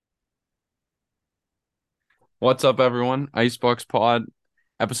What's up, everyone? Icebox Pod,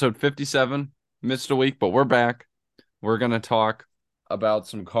 episode 57. Missed a week, but we're back. We're going to talk about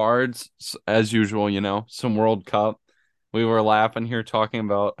some cards, as usual, some World Cup. We were laughing here talking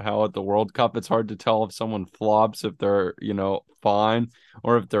about how at the World Cup it's hard to tell if someone flops, if they're, fine,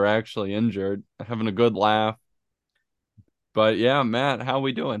 or if they're actually injured. Having a good laugh. But yeah, Matt, how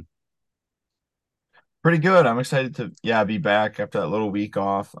we doing? Pretty good. I'm excited to be back after that little week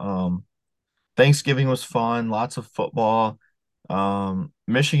off. Thanksgiving was fun, lots of football.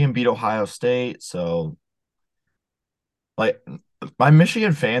 Michigan beat Ohio State, so like my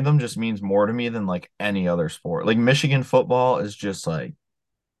Michigan fandom just means more to me than like any other sport. Like Michigan football is just like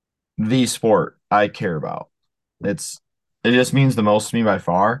the sport I care about. It's it just means the most to me by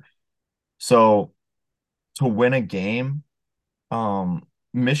far. So to win a game,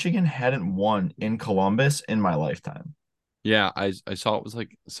 Michigan hadn't won in Columbus in my lifetime. Yeah, I saw it was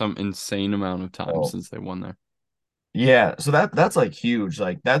like some insane amount of time So since they won there. yeah, so that's like huge.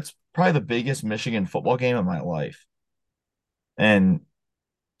 Like that's probably the biggest Michigan football game of my life. And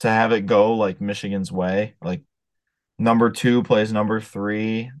to have it go like Michigan's way, like number two plays number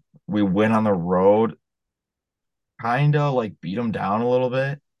three, we win on the road, kind of like beat them down a little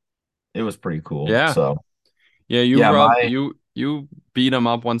bit. It was pretty cool. Yeah. So Yeah, you yeah, rubbed my you beat them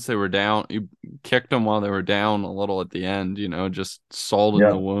up once they were down. You kicked them while they were down a little at the end, just salt in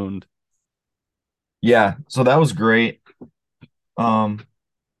the yeah, wound. yeah. So that was great. Um,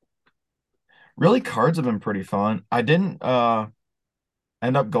 really cards have been pretty fun. I didn't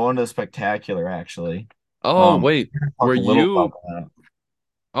end up going to the spectacular actually. Oh, wait. We can Were talk a little about you that.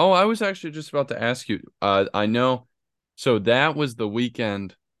 Oh, I was actually just about to ask you. I know. So that was the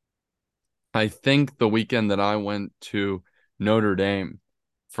weekend. I think the weekend that I went to Notre Dame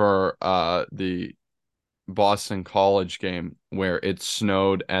for the Boston College game where it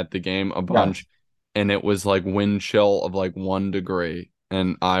snowed at the game a Yes. bunch and it was like wind chill of like 1 degree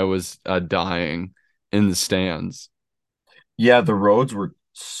and I was dying in the stands. Yeah, the roads were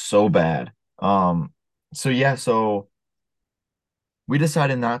so bad. So yeah, so we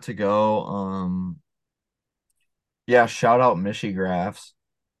decided not to go. Yeah, shout out Michigraphs.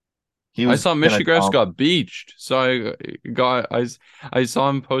 He I was saw gonna Michigrass come. got beached, so I saw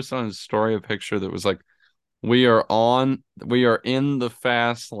him post on his story a picture that was like we are in the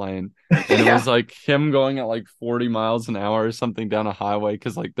fast lane, and it was Yeah. like him going at like 40 miles an hour or something down a highway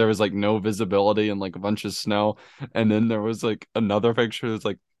because like there was like no visibility and like a bunch of snow, and then there was like another picture that's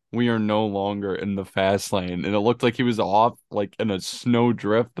like we are no longer in the fast lane, and it looked like he was off like in a snow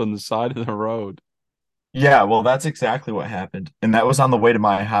drift on the side of the road. Yeah, well, that's exactly what happened. And that was on the way to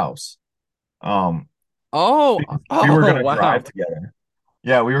my house. Um, Oh, we were oh gonna drive wow, together.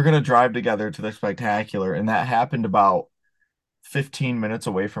 Yeah, we were gonna drive together to the spectacular, and that happened about 15 minutes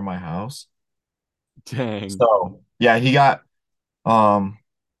away from my house. dang, So yeah, he got um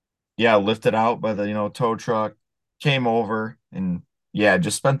yeah, lifted out by the, tow truck, came over and yeah,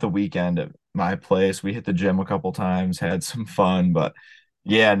 just spent the weekend at my place. We hit the gym a couple times, had some fun, but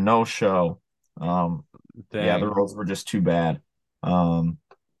yeah, no show. Um, yeah, the dang. roads were just too bad. Um,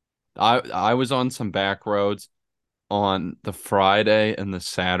 I was on some back roads on the Friday and the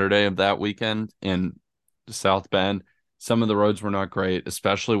Saturday of that weekend in South Bend. Some of the roads were not great,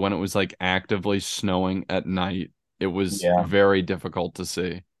 especially when it was like actively snowing at night. It was yeah. very difficult to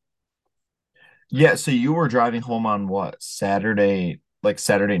see. Yeah, so you were driving home on what, Saturday, like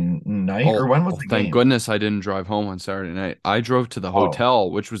Saturday night, or when was Oh, the thank game? goodness I didn't drive home on Saturday night. I drove to the Oh, hotel,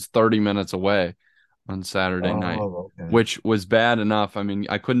 which was 30 minutes away on Saturday night, oh, okay. which was bad enough. I mean,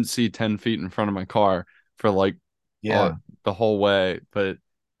 I couldn't see 10 feet in front of my car for like uh, Yeah. the whole way, but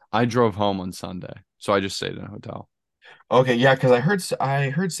I drove home on Sunday. So I just stayed in a hotel. Okay, yeah, because I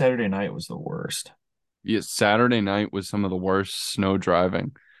heard Saturday night was the worst. Yeah, Saturday night was some of the worst snow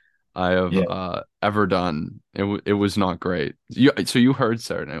driving I have Yeah. ever done. It was not great. So you heard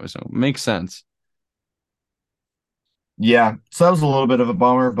Saturday night was no makes sense. Yeah. So that was a little bit of a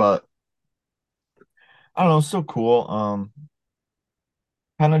bummer, but I don't know, still cool.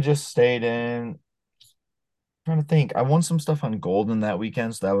 Kind of just stayed in. Trying to think. I won some stuff on Golden that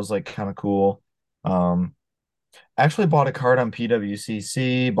weekend, so that was like kind of cool. Um, actually bought a card on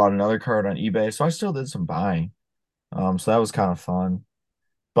PWCC, bought another card on eBay, so I still did some buying. So that was kind of fun.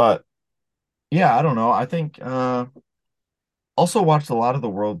 But yeah, I don't know. I think also watched a lot of the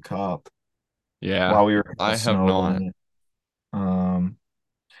World Cup Yeah, while we were kind I of have snowed not. in. Um,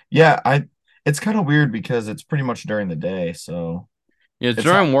 yeah, I it's kind of weird because it's pretty much during the day, so Yeah, it's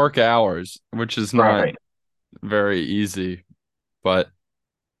it's not during work hours, which is not right. very easy, but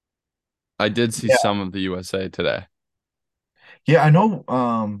I did see Yeah. some of the USA today. Yeah, I know.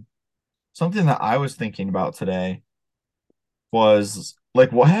 something that I was thinking about today was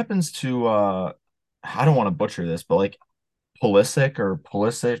like what happens to I don't want to butcher this, but like Pulisic.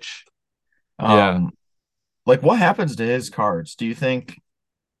 Yeah. Um like what happens to his cards? Do you think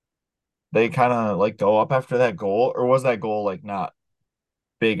they kind of like go up after that goal, or was that goal like not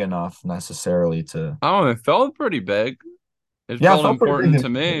big enough necessarily to? Oh, it felt pretty big. It Yeah, it felt felt pretty big important to to me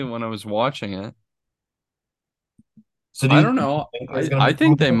me. when I was watching it. So I do don't you know. think there's I, gonna I be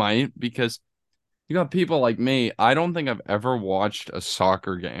think they movement? might because you got people like me. I don't think I've ever watched a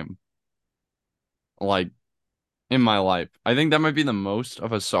soccer game like in my life. I think that might be the most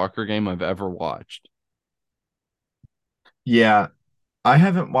of a soccer game I've ever watched. Yeah, I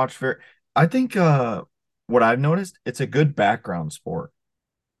haven't watched very. I think what I've noticed, it's a good background sport.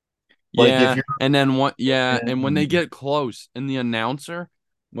 Like if Yeah, you're and then what? Yeah, and when they in, get close, and the announcer,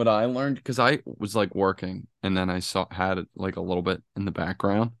 what I learned because I was like working, and then I saw had it like a little bit in the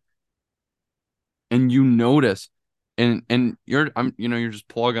background, and you notice, and you're just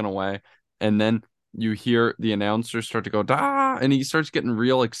plugging away, and then you hear the announcer start to go da, and he starts getting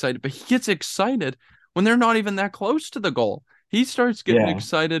real excited, but he gets excited when they're not even that close to the goal. He starts getting yeah,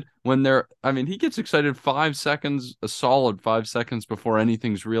 excited when I mean, he gets excited 5 seconds, a solid 5 seconds before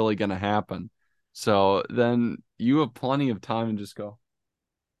anything's really gonna happen. So then you have plenty of time to just go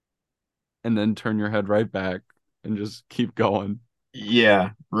and then turn your head right back and just keep going.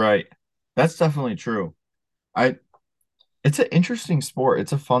 yeah, right. That's definitely true. I It's an interesting sport.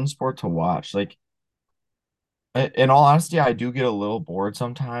 It's a fun sport to watch. Like in all honesty, I do get a little bored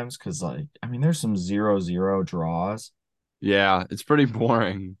sometimes because like I mean there's some 0-0 draws Yeah, it's pretty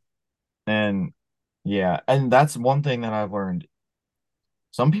boring. and yeah, and that's one thing that I've learned.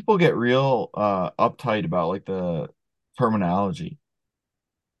 Some people get real uptight about like the terminology.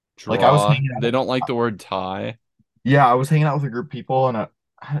 Like I was Draw. hanging They out, don't like the word tie. yeah, I was hanging out with a group of people and I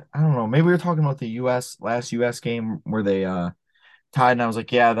don't know, maybe we were talking about the US game where they tied and I was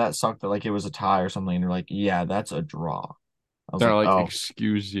like, yeah, that sucked that like it was a tie or something. And they're like, yeah, that's a draw. I was They're like, like, oh,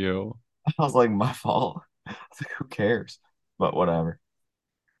 excuse you. I was like, my fault. I was like, who cares? But whatever.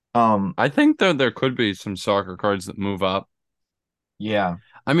 Um, I think there could be some soccer cards that move up. yeah,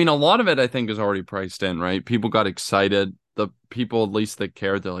 I mean, a lot of it I think is already priced in, right? People got excited. The people at least that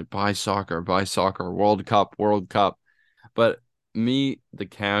cared, they're like, buy soccer, World Cup, World Cup. But me, the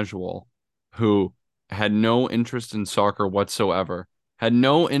casual, who had no interest in soccer whatsoever, had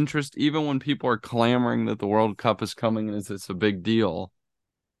no interest even when people are clamoring that the World Cup is coming and it's a big deal.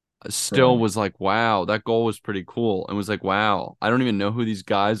 Still right. was like, wow, that goal was pretty cool. And was like, wow, I don't even know who these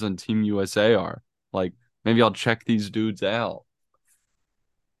guys on Team USA are. Like, maybe I'll check these dudes out.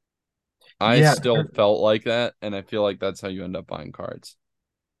 I Yeah, still felt like that, and I feel like that's how you end up buying cards.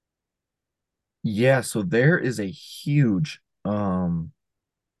 yeah, so there is a huge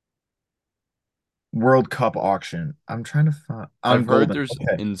World Cup auction. I'm trying to find I've on heard Golden. there's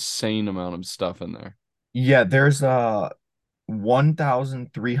Okay. insane amount of stuff in there. Yeah, there's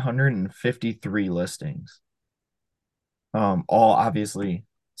 1,353 listings. All obviously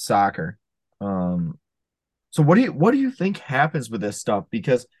soccer. Um, so what do you think happens with this stuff?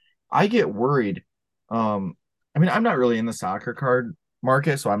 Because I get worried. I mean, I'm not really in the soccer card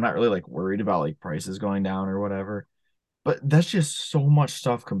market, so I'm not really like worried about like prices going down or whatever. But that's just so much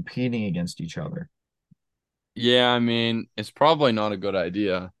stuff competing against each other. Yeah, I mean, it's probably not a good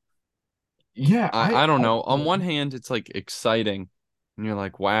idea. Yeah, I don't know. On one hand, it's like exciting, and you're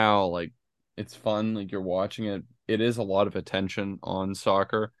like, wow, like it's fun, like you're watching it. It is a lot of attention on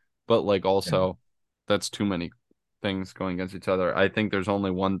soccer, but like yeah, also that's too many things going against each other. I think there's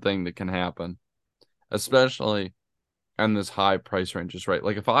only one thing that can happen, especially in this high price ranges, right?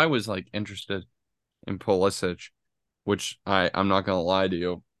 Like if I was like interested in Pulisic, which I'm not gonna lie to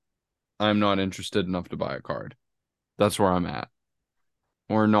you, I'm not interested enough to buy a card. That's where I'm at.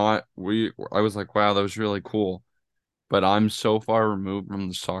 Or not. I was like, wow, that was really cool. But I'm so far removed from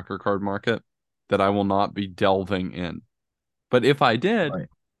the soccer card market that I will not be delving in. But if I did, right.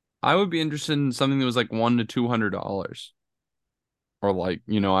 I would be interested in something that was like $100 to $200. Or like,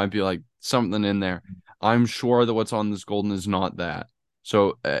 I'd be like something in there. I'm sure that what's on this golden is not that.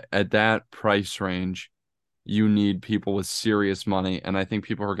 So at that price range, you need people with serious money. And I think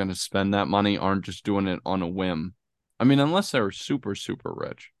people who are going to spend that money aren't just doing it on a whim. I mean, unless they're super, super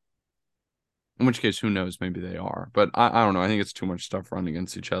rich, in which case, who knows? Maybe they are. But I don't know. I think it's too much stuff running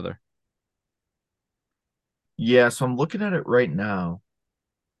against each other. Yeah, so I'm looking at it right now.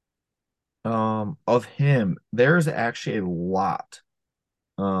 Of him, there's actually a lot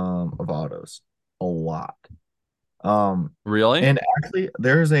of autos. A lot. Um, Really? and actually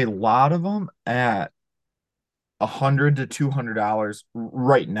there's a lot of them at $100 to $200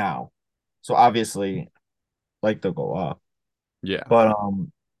 right now. So obviously, like they'll go up. Yeah. But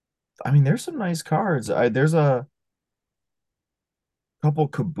I mean, there's some nice cards. There's a couple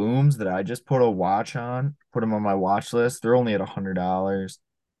kabooms that I just put a watch on, put them on my watch list. They're only at $100.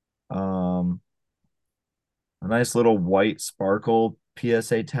 Um, a nice little white sparkle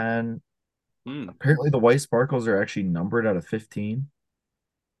PSA 10. Hmm. Apparently, the white sparkles are actually numbered out of 15.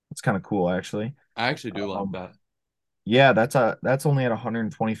 That's kind of cool, actually. I actually do like Um, that. yeah, that's only at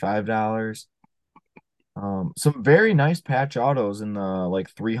 $125. Some very nice patch autos in the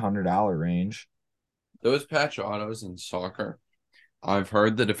like $300 range. Those patch autos in soccer, I've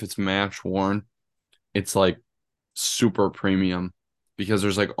heard that if it's match worn, it's like super premium because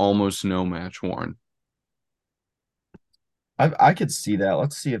there's like almost no match worn. I could see that.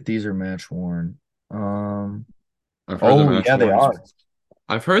 Let's see if these are match worn. Um, I've heard the oh match yeah, they worn is are.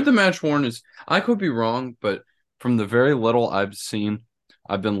 I've heard the match worn is I could be wrong, but from the very little I've seen,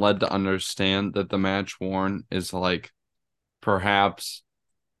 I've been led to understand that the match worn is like perhaps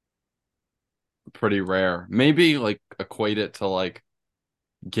pretty rare. Maybe like equate it to like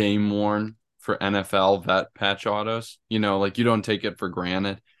game worn for NFL vet patch autos. You know, like you don't take it for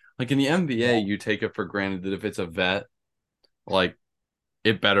granted. Like in the NBA, Yeah. you take it for granted that if it's a vet, like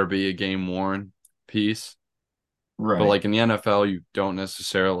it better be a game worn piece. But Right. like in the NFL, you don't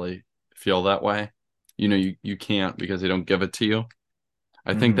necessarily feel that way. You know, you can't because they don't give it to you.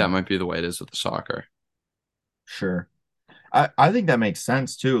 I think that Hmm. might be the way it is with the soccer. Sure. I think that makes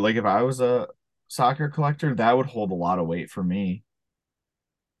sense too. Like if I was a soccer collector, that would hold a lot of weight for me.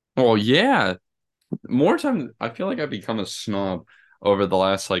 Well, yeah. More time, I feel like I've become a snob over the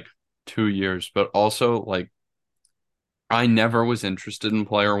last like 2 years, but also like I never was interested in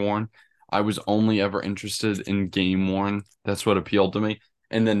player worn. I was only ever interested in game worn. That's what appealed to me.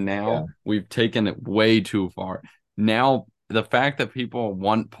 And then Yeah. now we've taken it way too far. Now the fact that people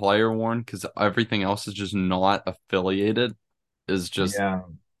want player worn because everything else is just not affiliated is just, Yeah.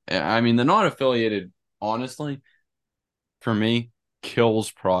 I mean, the not affiliated, honestly, for me,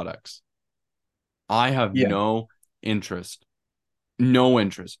 kills products. I have Yeah. no interest. No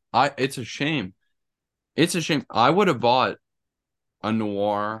interest. It's a shame. It's a shame. I would have bought a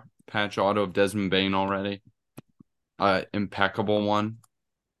noir patch auto of Desmond Bain already, impeccable one,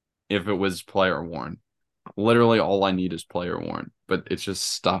 if it was player worn. Literally, all I need is player worn, but it's just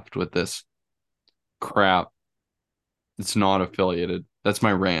stuffed with this crap. It's not affiliated. That's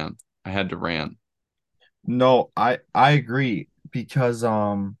my rant. I had to rant. No, I agree because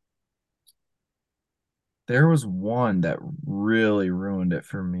there was one that really ruined it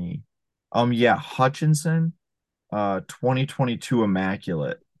for me. Yeah, Hutchinson, 2022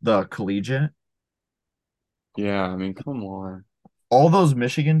 Immaculate, the collegiate. Yeah, I mean, come on. All those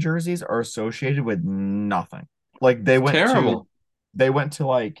Michigan jerseys are associated with nothing. Like It's terrible. they went to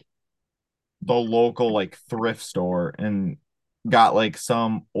like the local like thrift store and got like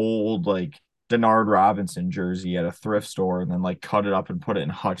some old like Denard Robinson jersey at a thrift store and then like cut it up and put it in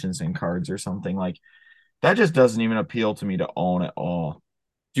Hutchinson cards or something. Like that just doesn't even appeal to me to own at all.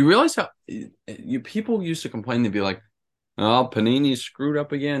 Do you realize how you people used to complain? They'd be like, "Oh, Panini screwed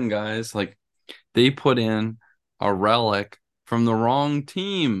up again, guys." Like they put in a relic from the wrong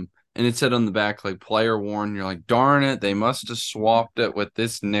team. And it said on the back, like player worn. You're like, darn it, they must have swapped it with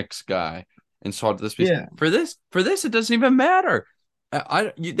this Knicks guy and swapped this piece. Yeah. For this, it doesn't even matter.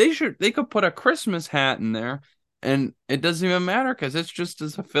 They could put a Christmas hat in there and it doesn't even matter because it's just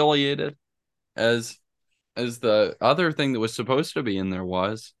as affiliated as the other thing that was supposed to be in there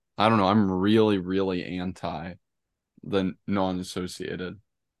was. I don't know. I'm really, really anti the non-associated.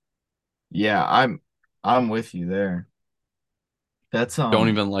 Yeah, I'm with you there. That's Don't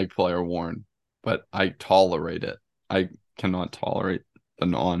even like player worn, but I tolerate it. I cannot tolerate the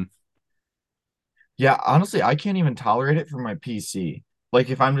non. yeah, honestly, I can't even tolerate it for my PC. Like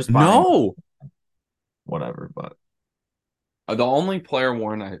if I'm just buying No, whatever, but the only player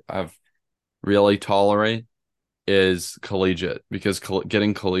worn I've really tolerate is collegiate because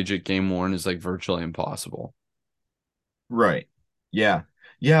getting collegiate game worn is like virtually impossible. right. Yeah.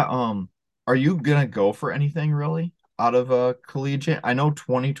 Yeah, are you gonna go for anything really out of a collegiate? I know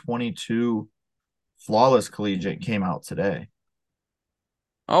 2022 Flawless Collegiate came out today.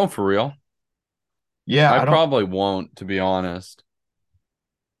 Oh, for real? Yeah, I I don't probably won't, to be honest.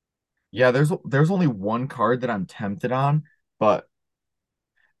 yeah, there's only one card that I'm tempted on, but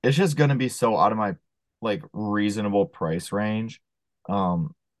it's just gonna be so out of my like reasonable price range.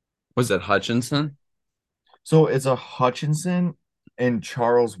 Um, Was it Hutchinson? so it's a Hutchinson and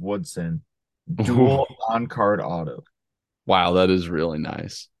Charles Woodson Ooh, dual on card auto. wow, that is really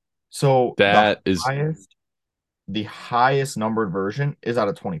nice. So That is highest the highest numbered version is out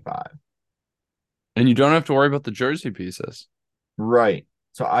of 25. And you don't have to worry about the jersey pieces. Right.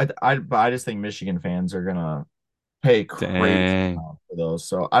 So but I just think Michigan fans are gonna pay crazy Dang. amount for those.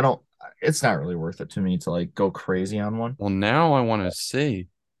 So I don't. It's not really worth it to me to like go crazy on one. Well, now I want to see.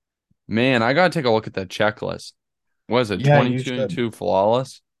 Man, I gotta take a look at that checklist. What is it? Yeah, you 2022 should.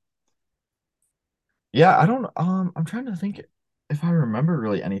 flawless? Yeah, I don't. I'm trying to think if I remember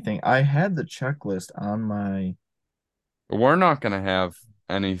really anything. I had the checklist on my. We're not gonna have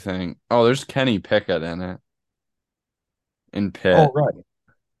anything. Oh, there's Kenny Pickett in it in Oh, Pitt, right.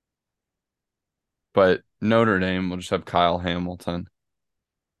 but Notre Dame will just have Kyle Hamilton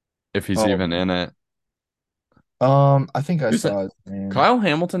if he's Oh, even in it. I think I Who's it? saw his name. Kyle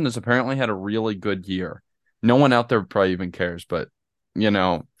Hamilton has apparently had a really good year. No one out there probably even cares, but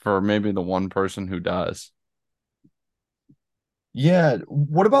for maybe the one person who does, Yeah.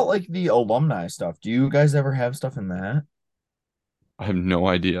 What about like the alumni stuff? Do you guys ever have stuff in that? I have no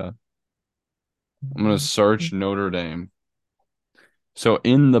idea. I'm gonna search Notre Dame. So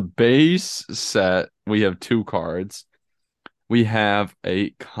in the base set, we have two cards. We have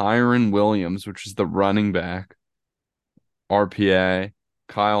a Kyron Williams, which is the running back, RPA,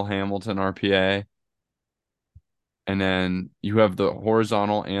 Kyle Hamilton, RPA, and then you have the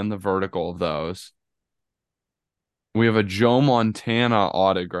horizontal and the vertical of those. We have a Joe Montana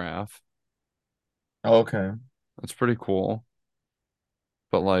autograph. Okay. That's pretty cool.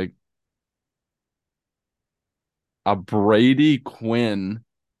 But like a Brady Quinn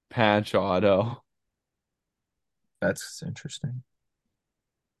patch auto. That's interesting.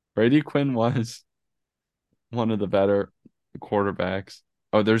 Brady Quinn was one of the better quarterbacks.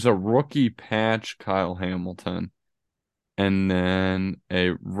 Oh, there's a rookie patch Kyle Hamilton. And then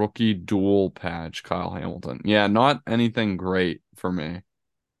a rookie dual patch, Kyle Hamilton. Yeah, not anything great for me.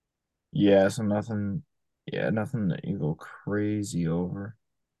 Yeah, so nothing, yeah, nothing that you go crazy over.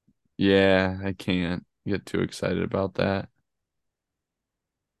 Yeah, I can't get too excited about that.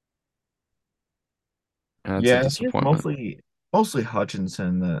 That's a Yeah, I think it's disappointment. mostly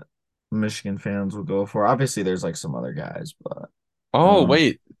Hutchinson that Michigan fans will go for. Obviously, there's like some other guys, but Oh, um,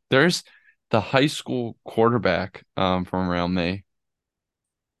 wait, there's the high school quarterback from around me,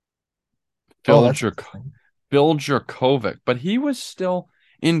 oh, Phil that's Jurk interesting. Phil Jurkovic, but he was still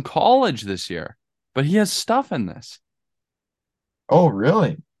in college this year. But he has stuff in this. Oh,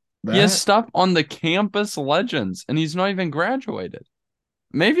 really? He has That stuff on the campus legends, and he's not even graduated.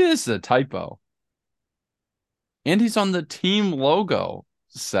 Maybe this is a typo. And he's on the team logo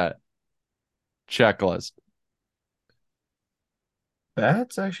set checklist.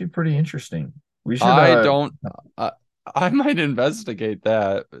 that's actually pretty interesting. We should I don't. I, I might investigate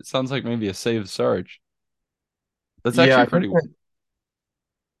that. It sounds like maybe a saved search. That's yeah, actually I think pretty. that,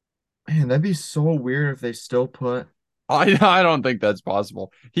 man, that'd be so weird if they still put I don't think that's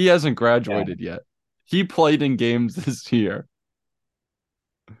possible. He hasn't yeah. graduated yet. He played in games this year.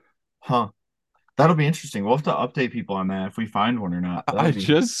 Huh. That'll be interesting. We'll have to update people on that if we find one or not. I That'll be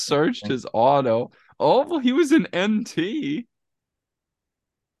just searched interesting. his auto. Oh, well, he was an NT.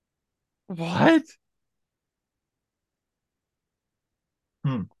 What?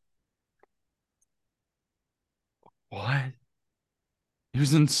 Hmm. What? He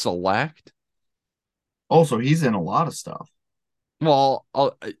was in select. Also, he's in a lot of stuff. Well,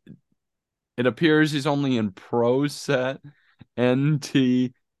 it appears he's only in pro set,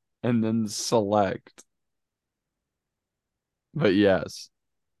 NT, and then select. But yes.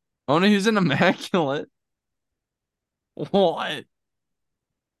 Oh no, he's an immaculate. What?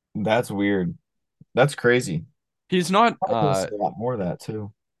 That's weird. That's crazy. He's not Probably gonna see a lot more of that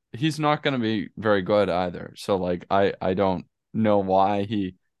too. he's not gonna be very good either. So like I don't know why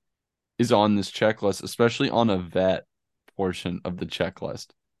he is on this checklist, especially on a vet portion of the checklist.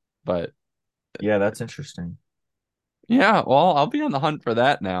 But Yeah, that's interesting. yeah, well, I'll be on the hunt for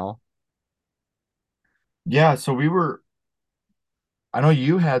that now. Yeah, so I know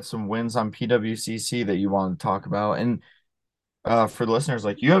you had some wins on PWCC that you wanted to talk about. And for the listeners,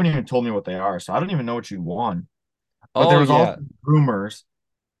 like you haven't even told me what they are, so I don't even know what you won. But there Oh was also yeah. rumors.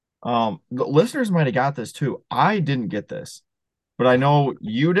 The listeners might have got this too. I didn't get this, but I know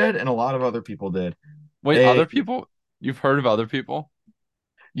you did and a lot of other people did. Wait, A other people? You've heard of other people?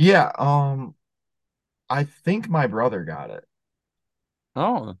 Yeah, I think my brother got it.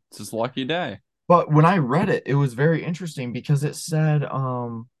 Oh, it's his lucky day. But when I read it, it was very interesting because it said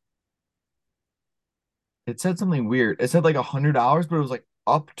something weird. It said like $100, but it was like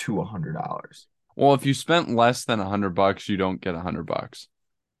up to $100. Well, if you spent less than $100, you don't get $100.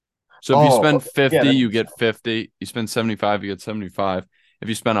 So if you Oh, spend okay. Yeah, 50, that you makes get sense. 50. You spend 75, you get 75. If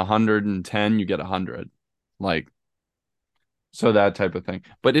you spend 110, you get 100. Like So that type of thing.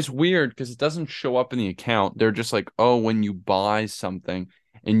 But it's weird because it doesn't show up in the account. They're just like, oh, when you buy something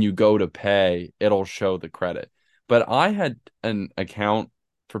and you go to pay, it'll show the credit. But I had an account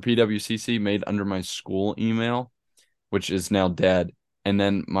for PWCC made under my school email, which is now dead, and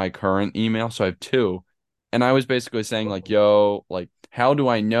then my current email. So I have two. And I was basically saying, like, yo, like, how do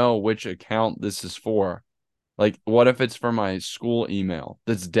I know which account this is for? Like, what if it's for my school email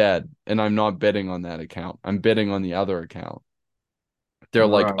that's dead and I'm not bidding on that account? I'm bidding on the other account. They're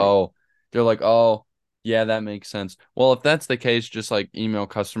like, Right. oh, they're like, oh, yeah, that makes sense. Well, if that's the case, just like email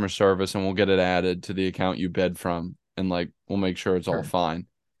customer service and we'll get it added to the account you bid from and like we'll make sure it's all Sure. fine.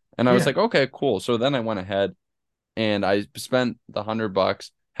 And I was Yeah. like, okay, cool. So then I went ahead and I spent the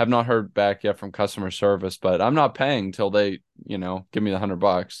 $100. Have not heard back yet from customer service, but I'm not paying till they, give me the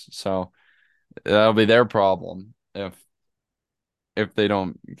 $100. So that'll be their problem if they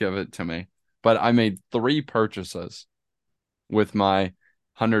don't give it to me. But I made three purchases with my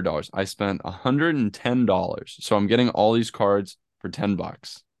 $100. I spent $110. So I'm getting all these cards for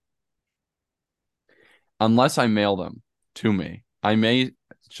 $10. Unless I mail them to me.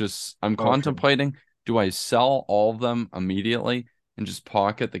 I'm Okay. contemplating, do I sell all of them immediately and just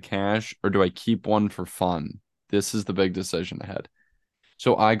pocket the cash, or do I keep one for fun? This is the big decision ahead.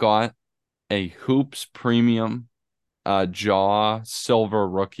 So I got a Hoops Premium Jaw Silver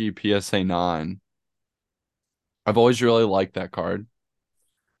Rookie PSA 9. I've always really liked that card,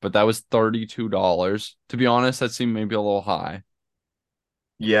 but that was $32. To be honest, that seemed maybe a little high.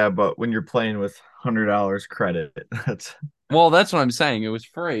 Yeah, but when you're playing with $100 credit, that's Well, that's what I'm saying. It was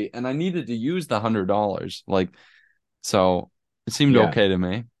free, and I needed to use the $100. So it seemed yeah. okay to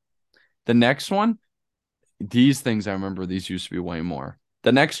me. The next one, these things I remember, these used to be way more.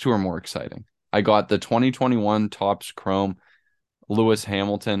 The next two are more exciting. I got the 2021 Topps Chrome Lewis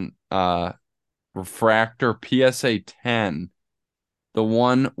Hamilton Refractor PSA 10, the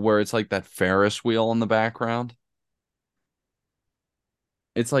one where it's like that Ferris wheel in the background.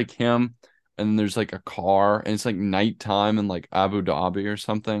 It's like him, and there's like a car, and it's like nighttime in like Abu Dhabi or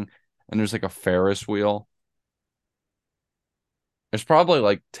something, and there's like a Ferris wheel. There's probably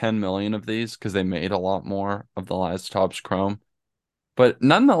like 10 million of these because they made a lot more of the last Topps Chrome. But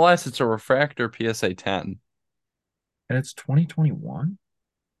nonetheless, it's a refractor PSA 10. And it's 2021?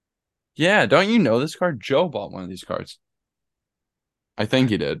 Yeah, don't you know this card? Joe bought one of these cards. I think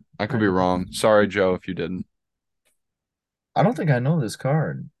he did. I could I be wrong. Sorry, Joe, if you didn't. I don't think I know this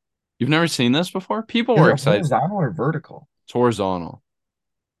card. You've never seen this before? People Is were it excited. horizontal or vertical? It's horizontal.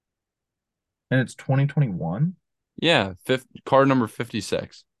 And it's 2021? Yeah, card number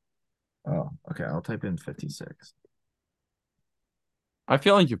 56. Oh, okay. I'll type in 56. I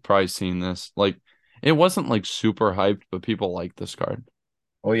feel like you've probably seen this. Like, it wasn't like super hyped, but people like this card.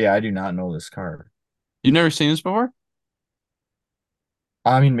 Oh yeah, I do not know this card. You've never seen this before?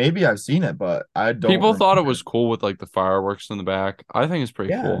 I mean, maybe I've seen it, but I don't People thought it remember. was cool with like the fireworks in the back. I think it's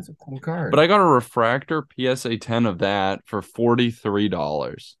pretty Yeah, cool. it's a cool But card. I got a refractor PSA 10 of that for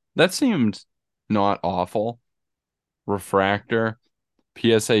 $43. That seemed not awful. Refractor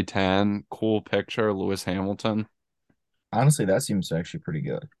PSA 10, cool picture, Lewis Hamilton. Honestly, that seems actually pretty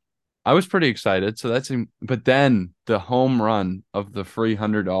good. I was pretty excited. So that seemed, but then the home run of the free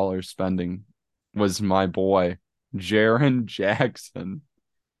 $100 spending was my boy, Jaren Jackson.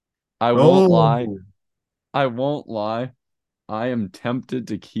 I won't lie. Oh, I won't lie. I am tempted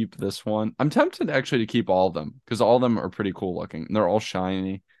to keep this one. I'm tempted actually to keep all of them because all of them are pretty cool looking. They're all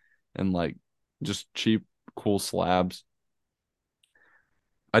shiny and like just cheap, cool slabs.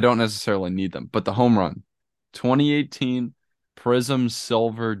 I don't necessarily need them, but the home run, 2018 Prism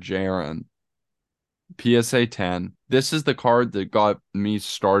Silver Jaren PSA 10. This is the card that got me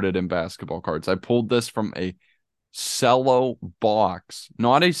started in basketball cards. I pulled this from a cello box,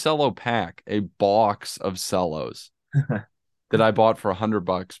 not a cello pack, a box of cellos that I bought for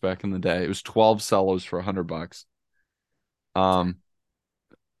 $100 back in the day. It was 12 cellos for $100. Um,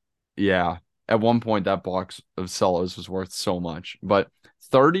 yeah. At one point, that box of cellos was worth so much, but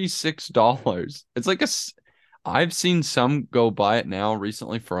 $36. It's like I've seen some go buy it now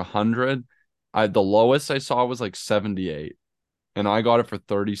recently for 100. The lowest I saw was like 78, and I got it for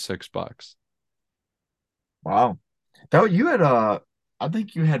 $36. wow. That you had I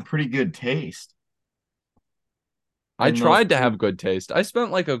think you had pretty good taste I in those tried to have cards. good taste. I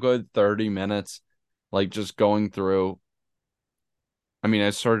spent like a good 30 minutes, like just going through. I mean,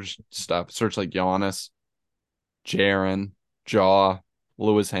 I searched stuff, searched like Giannis, Jaren, Jaw,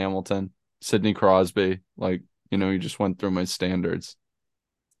 Lewis Hamilton, Sidney Crosby. Like, you just went through my standards.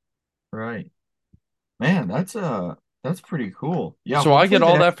 Right. Man, that's pretty cool. Yeah, So I hopefully get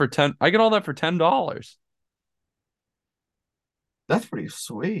all they that for 10. I get all that for $10. That's pretty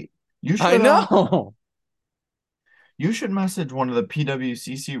sweet. You I should know. you should message one of the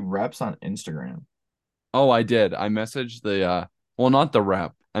PWCC reps on Instagram. Oh, I did. I messaged the well, not the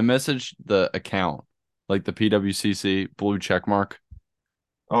rep. I messaged the account, like the PWCC blue check mark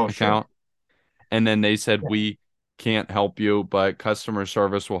Oh, sure. account. And then they said Yeah. we can't help you, but customer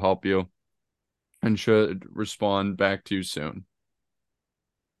service will help you and should respond back to you soon.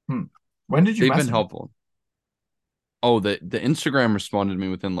 Hmm. When did you They've been message? helpful. Oh, the Instagram responded to me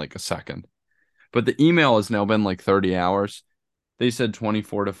within like a second. But the email has now been like 30 hours. They said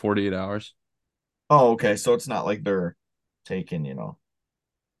 24 to 48 hours. Oh, okay. So it's not like they're taking,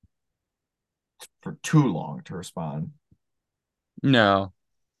 for too long to respond. No,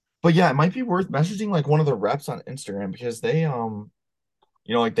 But yeah, it might be worth messaging like one of the reps on Instagram because they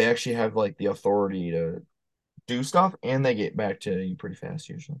like they actually have like the authority to do stuff and they get back to you pretty fast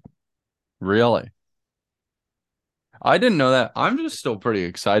usually. really. I didn't know that. I'm just still pretty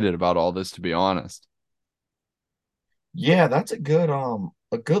excited about all this, to be honest. Yeah, that's a good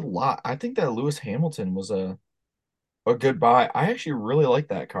lot. I think that Lewis Hamilton was a good buy. I actually really like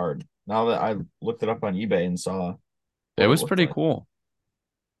that card. Now that I looked it up on eBay and saw It what it was looked pretty like. cool.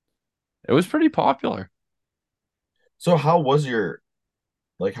 It was pretty popular. So how was your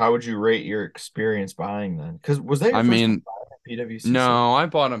how would you rate your experience buying then? Because was that your I first time mean, buying at PWCC? no, I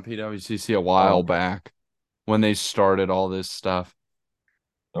bought on PWCC a Oh, while okay. back when they started all this stuff.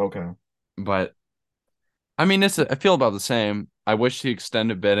 Okay. But I mean, I feel about the same. I wish the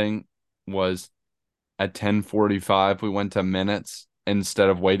extended bidding was at 10:45. We went to minutes instead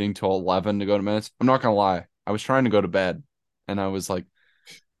of waiting till 11 to go to minutes. I'm not gonna lie. I was trying to go to bed and I was like,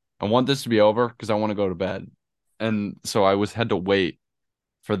 I want this to be over because I want to go to bed. And so I was had to wait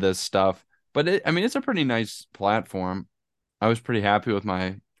for this stuff. But I mean, it's a pretty nice platform. I was pretty happy with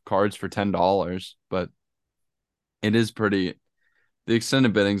my cards for $10, but it is pretty, the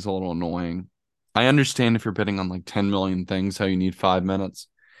extended bidding's a little annoying. I understand if you're bidding on like 10 million things, how you need 5 minutes.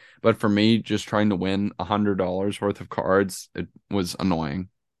 But for me, just trying to win $100 worth of cards, it was annoying.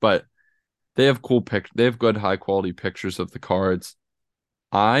 But they have good high quality pictures of the cards.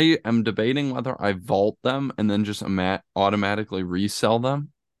 I am debating whether I vault them and then just automatically resell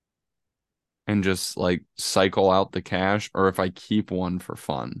them and just like cycle out the cash, or if I keep one for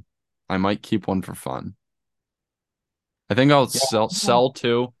fun. I might keep one for fun. I think I'll Yeah. sell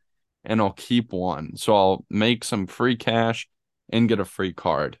two and I'll keep one. So I'll make some free cash and get a free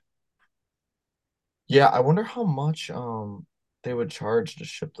card. Yeah, I wonder how much they would charge to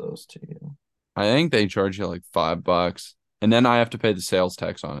ship those to you. I think they charge you like $5. And then I have to pay the sales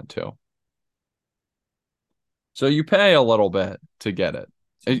tax on it too. So you pay a little bit to get it.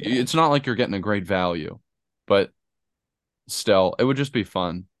 Yeah. It's not like you're getting a great value, but still, it would just be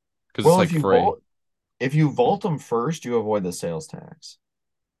fun because it's Well, like free. if you vault them first, you avoid the sales tax.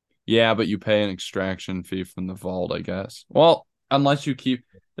 Yeah, but you pay an extraction fee from the vault, I guess. Well, unless you keep,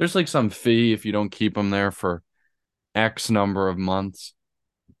 there's like some fee if you don't keep them there for X number of months.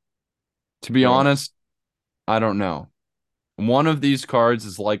 To be Right. honest, I don't know. One of these cards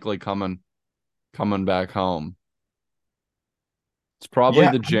is likely coming back home. It's probably Yeah,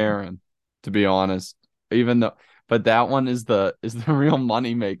 the Jaren, to be honest. Even though, but that one is the real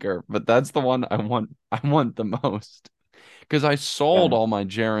money maker. But that's the one I want the most because I sold yeah. all my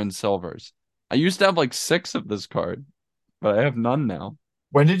Jaren silvers. I used to have like six of this card, but I have none now.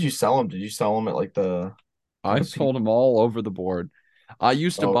 When did you sell them? Did you sell them at like I the peak? sold them all over the board. I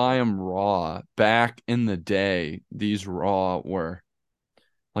used to Oh, buy okay. them raw back in the day. These raw were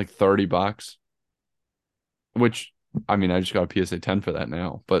like $30, which I mean, I just got a PSA 10 for that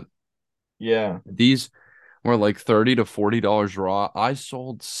now, but Yeah. these were like $30 to $40 raw. I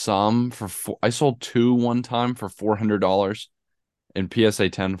sold two one time for $400 in PSA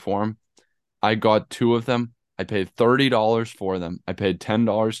 10 form. I got two of them. I paid $30 for them. I paid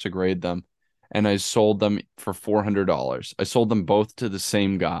 $10 to grade them, and I sold them for $400. I sold them both to the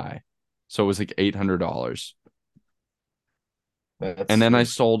same guy. So it was like $800. And That's then I really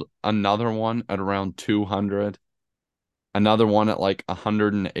sold another one at around 200, another one at like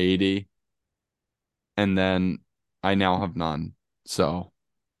 180, and then I now have none. So,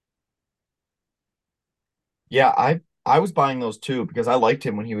 yeah, I was buying those too because I liked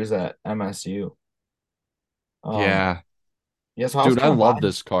him when he was at MSU. Um, yeah. yeah, so I was Dude, I kind of love buying.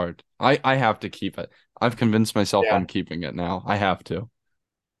 this card. I have to keep it. I've convinced myself Yeah. I'm keeping it now. I have to.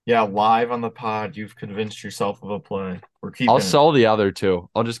 Yeah, live on the pod, you've convinced yourself of a play. We're I'll keeping it. sell the other two.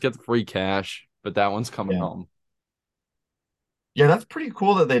 I'll just get the free cash, but that one's coming Yeah. home. Yeah, that's pretty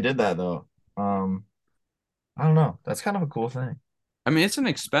cool that they did that though. I don't know. That's kind of a cool thing. I mean, it's an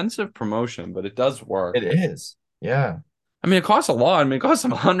expensive promotion, but it does work. It is. Yeah. I mean, it costs a lot. I mean, it costs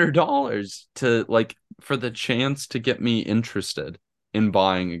them $100 to like for the chance to get me interested in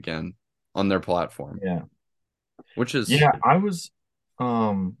buying again on their platform, Yeah. which is Yeah, I was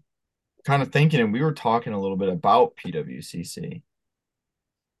um kind of thinking, and we were talking a little bit about PWCC.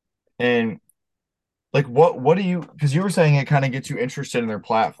 And like what do you, because you were saying it kind of gets you interested in their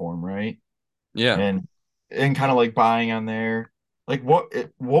platform, right? yeah. And kind of like buying on there. Like what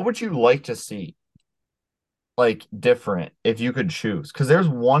would you like to see like different if you could choose? Because there's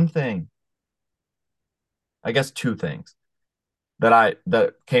one thing, I guess two things that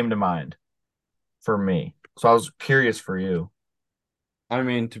came to mind for me. So I was curious for you. I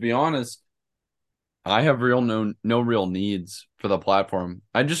mean, to be honest, I have real no real needs for the platform.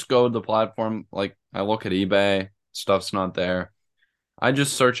 I just go to the platform, like I look at eBay, stuff's not there. I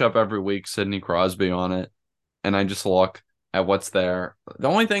just search up every week Sidney Crosby on it, and I just look at what's there. The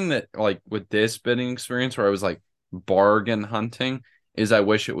only thing that like with this bidding experience where I was like bargain hunting is I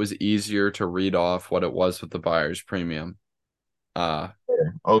wish it was easier to read off what it was with the buyer's premium. Uh,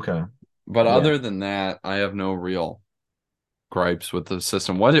 Okay. but Yeah. other than that, I have no real gripes with the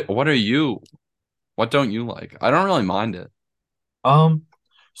system. What are you? What don't you like? I don't really mind it. Um,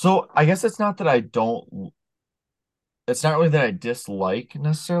 so I guess it's not really that I dislike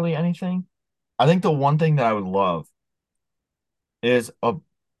necessarily anything. I think the one thing that I would love is a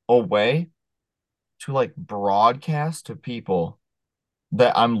way to like broadcast to people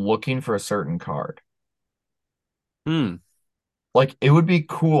that I'm looking for a certain card. Hmm. Like it would be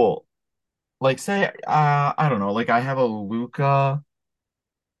cool. Like say I don't know, like I have a Luca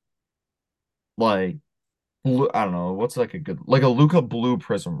like blue, I don't know, what's like a good like a Luca Blue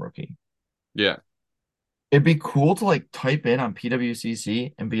Prism rookie. Yeah. It'd be cool to like type in on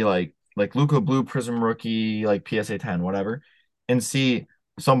PWCC and be like Luca Blue Prism rookie like PSA 10 whatever and see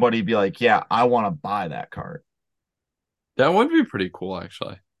somebody be like, "Yeah, I want to buy that card." That would be pretty cool,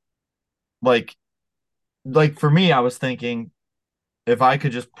 actually. Like for me, I was thinking if I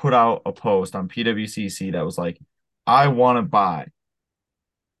could just put out a post on PWCC that was like, "I want to buy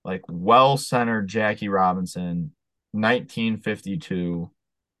like well-centered Jackie Robinson 1952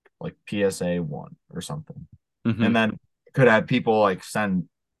 like PSA 1 or something." Hmm. And then could have people like send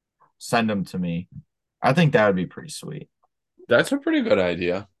them to me. I think that would be pretty sweet. That's a pretty good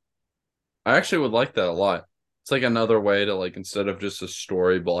idea. I actually would like that a lot. It's like another way to like instead of just a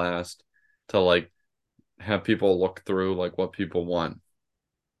story blast to like have people look through like what people want.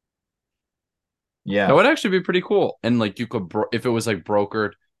 That Yeah. would actually be pretty cool. And like you could if it was like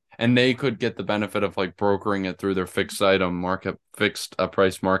brokered and they could get the benefit of like brokering it through their fixed item market fixed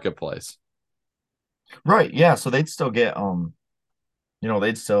price marketplace. Right. Yeah. So they'd still get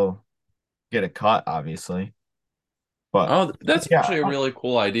they'd still get a cut, obviously. But Oh, that's yeah, actually a really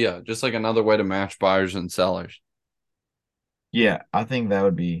cool idea. Just like another way to match buyers and sellers. yeah, I think that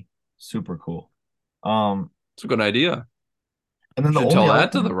would be super cool. Um, It's a good idea. and then the Should only tell other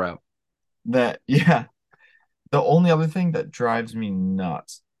that to the thing rep. that yeah, the only other thing that drives me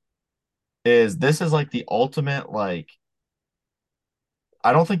nuts is this is like the ultimate like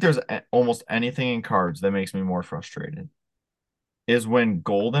I don't think there's almost anything in cards that makes me more frustrated is when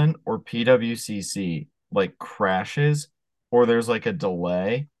Golden or PWCC like crashes or there's like a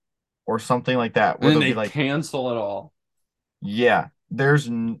delay or something like that And where then they'll be they like, cancel it all. yeah,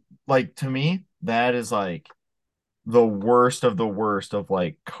 like to me, that is like the worst of the worst of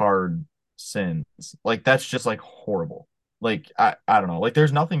like card sins. Like that's just like horrible. Like I don't know. Like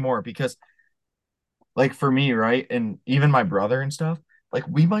there's nothing more because like for me, right? And even my brother and stuff, like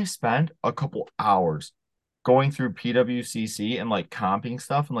we might spend a couple hours going through PWCC and like comping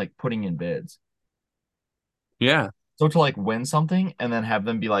stuff and like putting in bids. Yeah. So to like win something and then have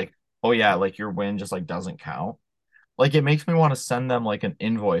them be like, "Oh yeah, like your win just like doesn't count." Like it makes me want to send them like an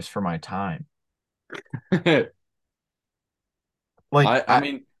invoice for my time. Like I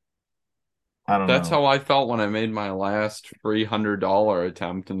mean, I don't that's know. how I felt when I made my last free $100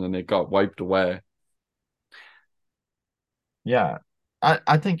 attempt and then it got wiped away. Yeah.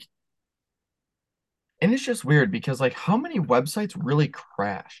 I think and it's just weird because like how many websites really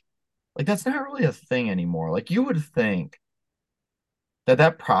crash? Like that's not really a thing anymore. Like you would think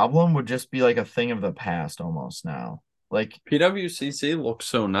that problem would just be like a thing of the past almost now. Like PWCC looks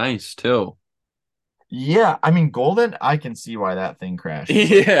so nice too. yeah, I mean Golden, I can see why that thing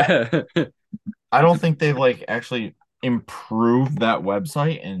crashes. Like Yeah. I don't think they've like actually improved that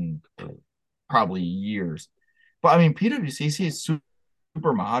website in probably years. But I mean PWCC is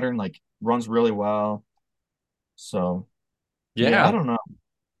super modern, like runs really well. So yeah, I Yeah. don't know.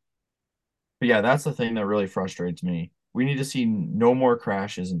 But yeah, that's the thing that really frustrates me. We need to see no more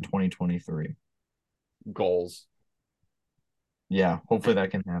crashes in 2023. Goals. Yeah, hopefully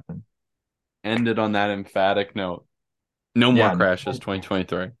that can happen. Ended on that emphatic note. No more Yeah, no, crashes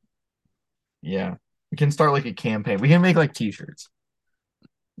 2023. yeah. We can start like a campaign. We can make like t-shirts.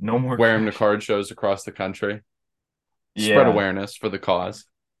 No more Wear them to crash. card shows across the country. Spread Yeah. awareness for the cause.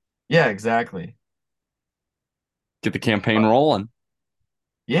 Yeah, exactly. Get the campaign Uh, rolling.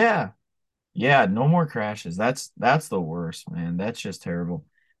 yeah. Yeah, no more crashes. That's the worst, man. That's just terrible.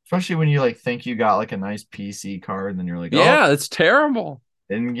 Especially when you like think you got like a nice PC card and then you're like, "Oh, Yeah, it's terrible.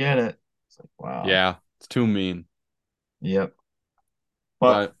 didn't get it." It's like, "Wow." Yeah, it's too mean. Yep.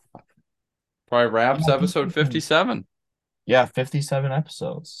 But But probably yeah, wraps I think we episode can, 57. yeah, 57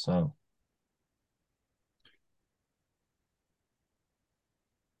 episodes. So,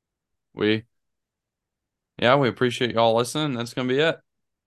 We, yeah, we appreciate y'all listening. That's going to be it.